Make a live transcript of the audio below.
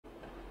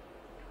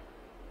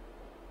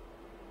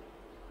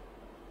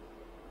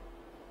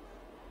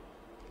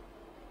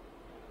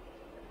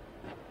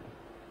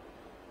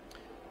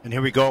And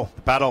here we go,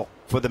 the battle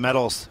for the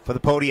medals, for the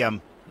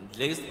podium,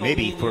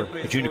 maybe for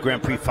a Junior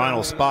Grand Prix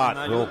final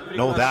spot. We'll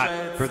know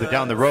that further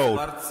down the road.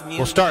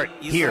 We'll start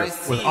here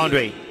with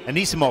Andrei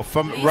ANISIMOV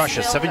from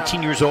Russia,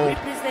 17 years old.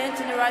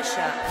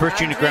 First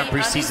Junior Grand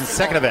Prix season,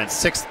 second event,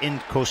 sixth in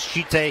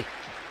Kosice,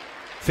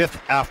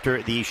 fifth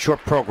after the short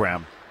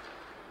program.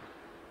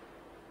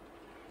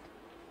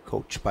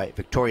 Coached by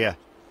Victoria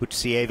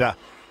Butsieva.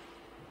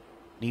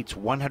 Needs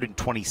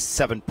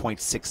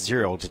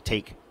 127.60 to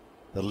take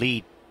the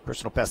lead.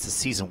 Personal best this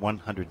season,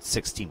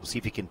 116. We'll see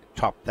if he can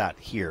top that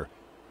here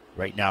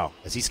right now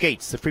as he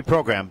skates the free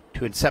program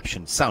to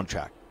Inception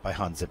soundtrack by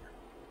Hans Zimmer.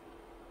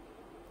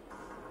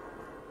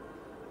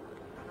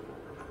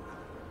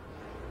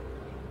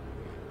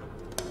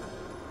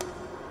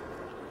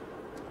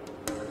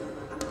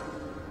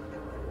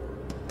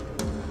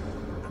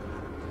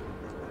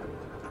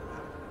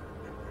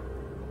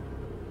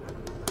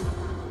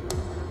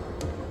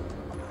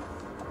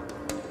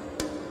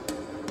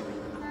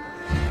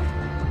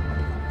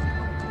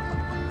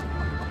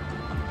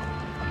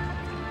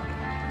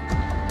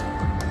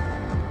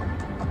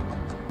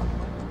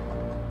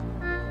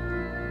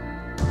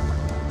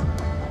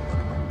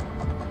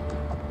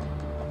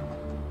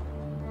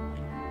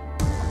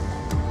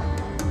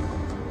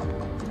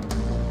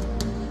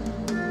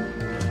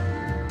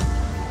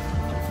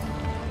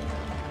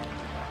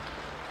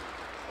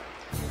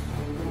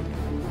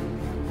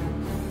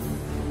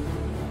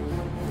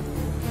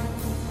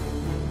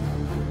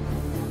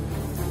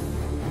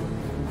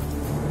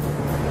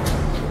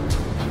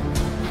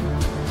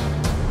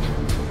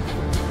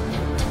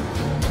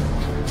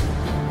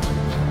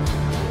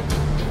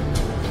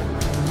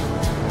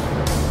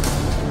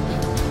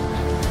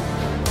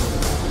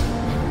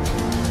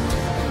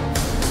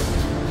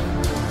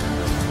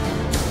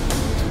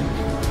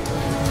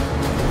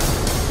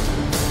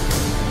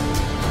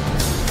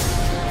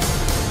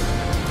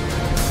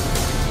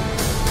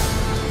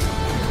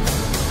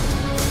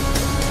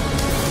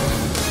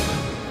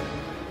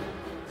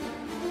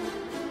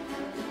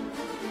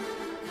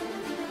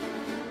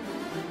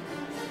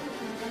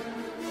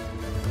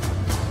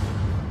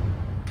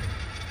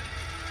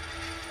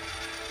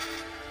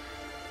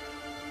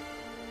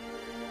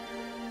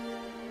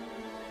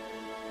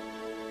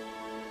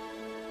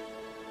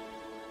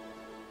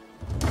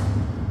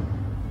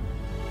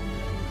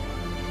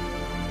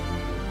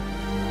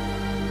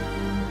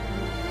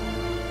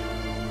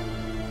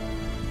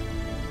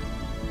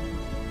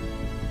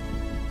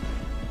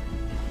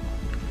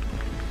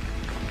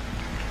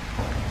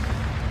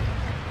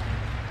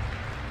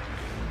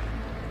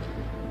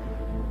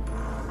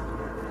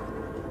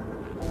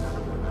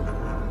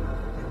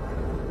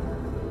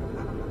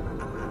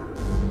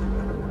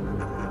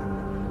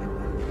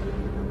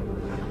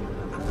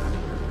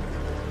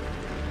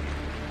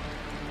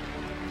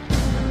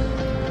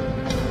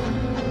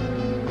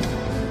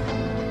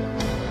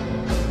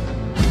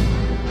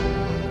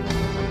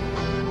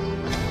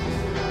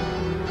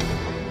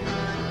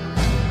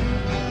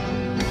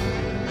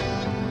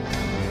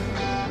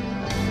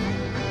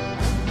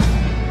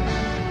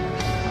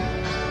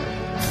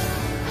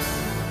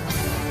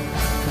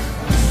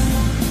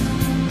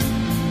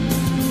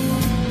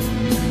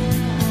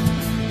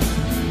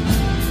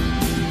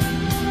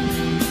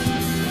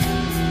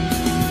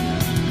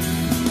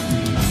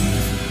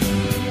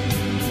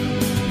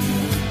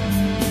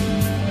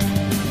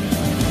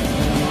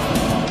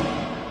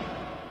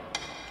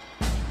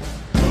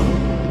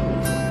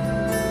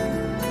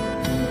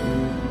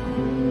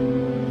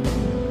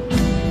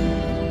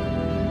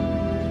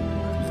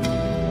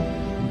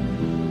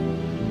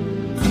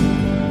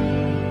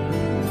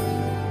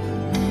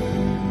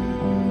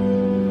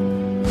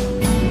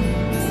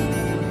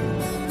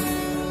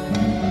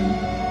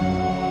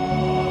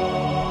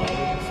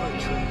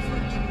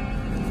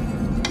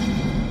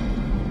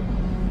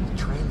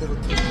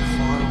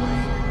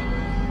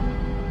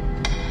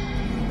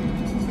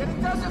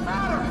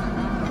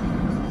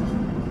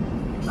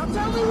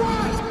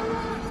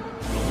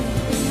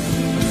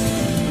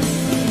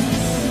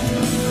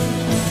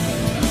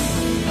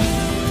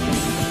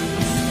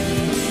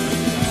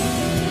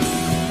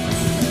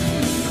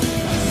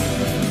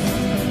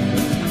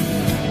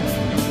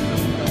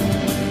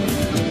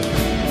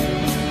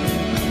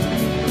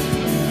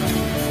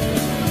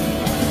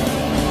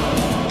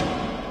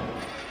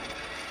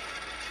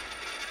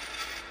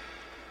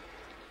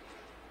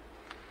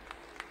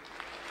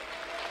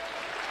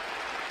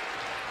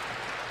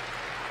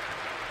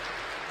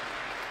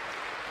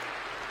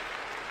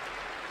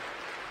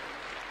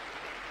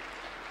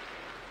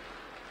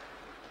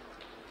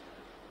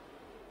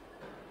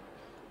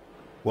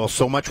 Well,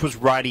 so much was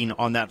riding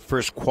on that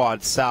first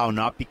quad sow,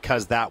 not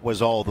because that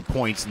was all the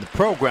points in the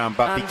program,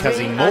 but because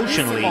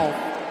emotionally,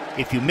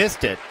 if you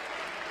missed it,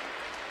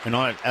 and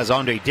as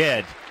Andrei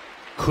did,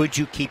 could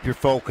you keep your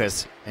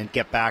focus and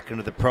get back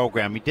into the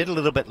program? He did a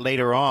little bit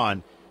later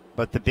on,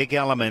 but the big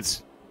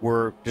elements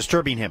were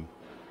disturbing him,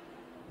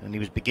 and he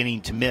was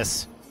beginning to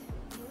miss.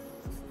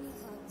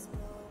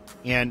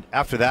 And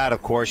after that,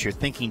 of course, you're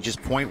thinking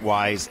just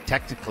point-wise,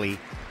 technically,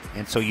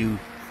 and so you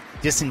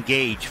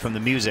disengage from the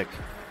music.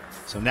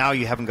 So now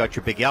you haven't got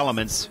your big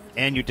elements,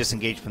 and you're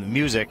disengaged from the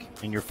music,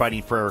 and you're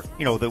fighting for,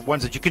 you know, the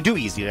ones that you can do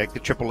easily, like the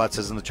triple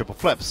lutzes and the triple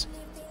flips.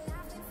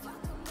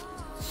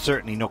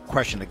 Certainly, no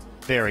question, a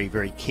very,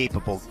 very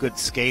capable, good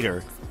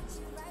skater.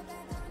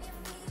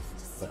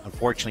 But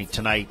unfortunately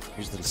tonight,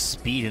 here's the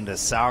speed into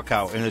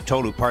Salchow, in the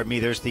Tolu, pardon me,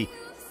 there's the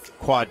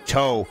quad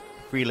toe.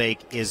 Free leg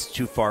is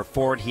too far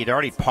forward. He had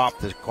already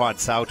popped the quad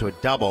sow to a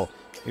double.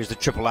 Here's the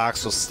triple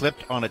axel,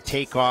 slipped on a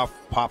takeoff,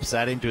 pops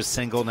that into a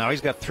single. Now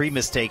he's got 3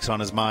 mistakes on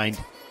his mind.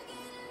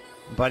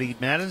 But he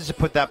managed to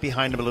put that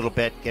behind him a little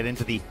bit, get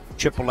into the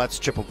triple lutz,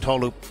 triple toe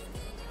loop,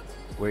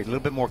 where he's a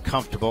little bit more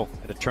comfortable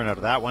at a turn out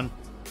of that one.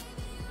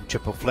 And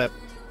triple flip.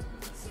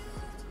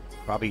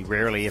 Probably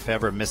rarely, if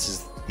ever,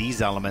 misses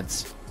these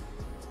elements.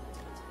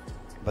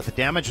 But the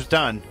damage was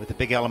done with the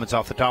big elements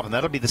off the top, and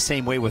that'll be the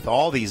same way with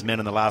all these men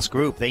in the last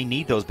group. They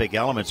need those big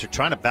elements. They're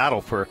trying to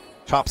battle for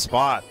top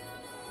spot.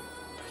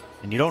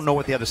 And you don't know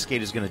what the other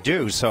skater is going to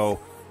do, so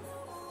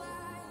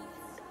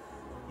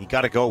you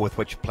got to go with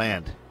what you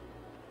planned.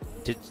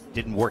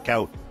 Didn't work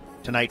out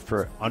tonight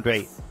for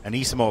Andrei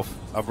ANISIMOV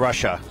of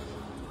Russia.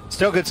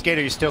 Still a good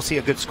skater. You still see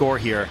a good score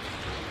here,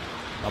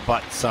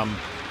 but some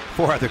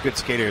 4 other good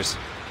skaters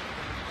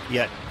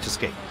yet to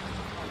skate.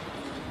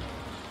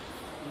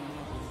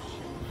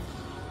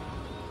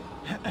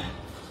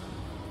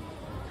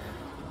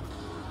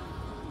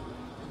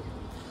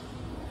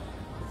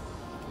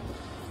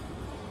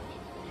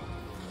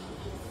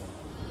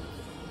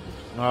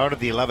 Out of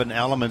the 11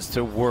 elements,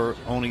 there were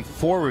only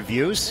 4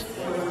 reviews.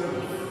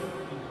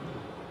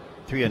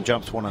 3 on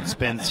jumps, 1 on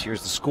spins.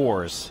 Here's the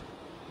scores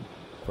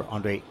for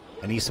Andrei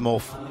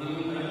ANISIMOV.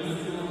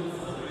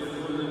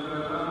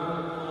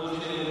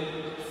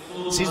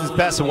 Season's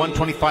best of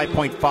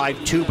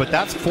 125.52, but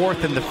that's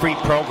 4th in the free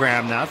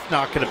program. That's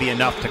not going to be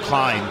enough to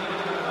climb.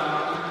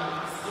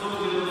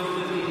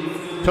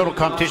 Total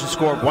competition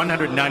score of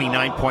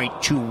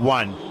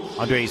 199.21.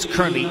 Andrei is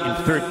currently in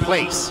 3rd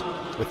place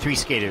with 3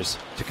 skaters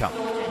to come.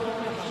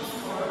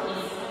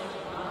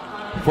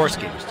 4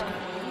 skaters to come.